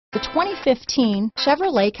The 2015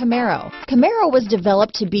 Chevrolet Camaro. Camaro was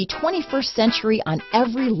developed to be 21st century on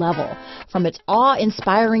every level, from its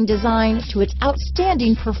awe-inspiring design to its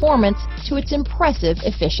outstanding performance to its impressive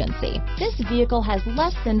efficiency. This vehicle has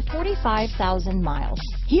less than 45,000 miles.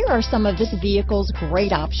 Here are some of this vehicle's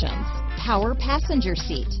great options: power passenger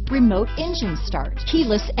seat, remote engine start,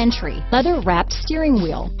 keyless entry, leather-wrapped steering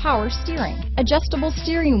wheel, power steering, adjustable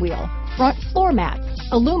steering wheel, front floor mats,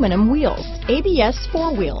 aluminum wheels, ABS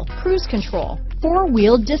 4-wheel, cruise control,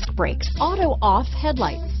 4-wheel disc brakes, auto-off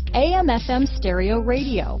headlights, AM/FM stereo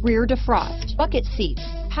radio, rear defrost, bucket seats,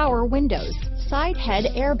 power windows, side head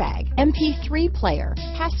airbag, MP3 player,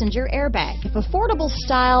 passenger airbag. If affordable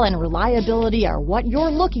style and reliability are what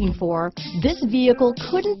you're looking for, this vehicle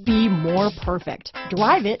couldn't be more perfect.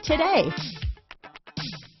 Drive it today.